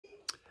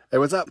Hey,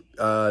 what's up?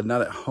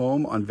 Not at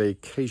home, on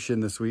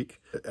vacation this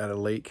week at a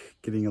lake,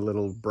 getting a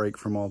little break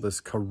from all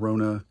this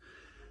Corona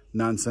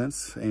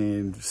nonsense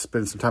and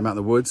spend some time out in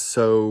the woods.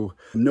 So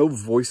no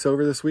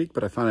voiceover this week,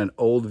 but I found an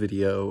old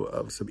video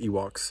of some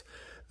Ewoks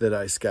that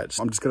I sketched.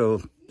 I'm just gonna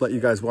let you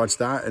guys watch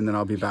that, and then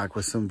I'll be back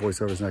with some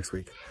voiceovers next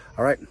week.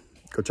 All right,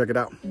 go check it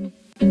out.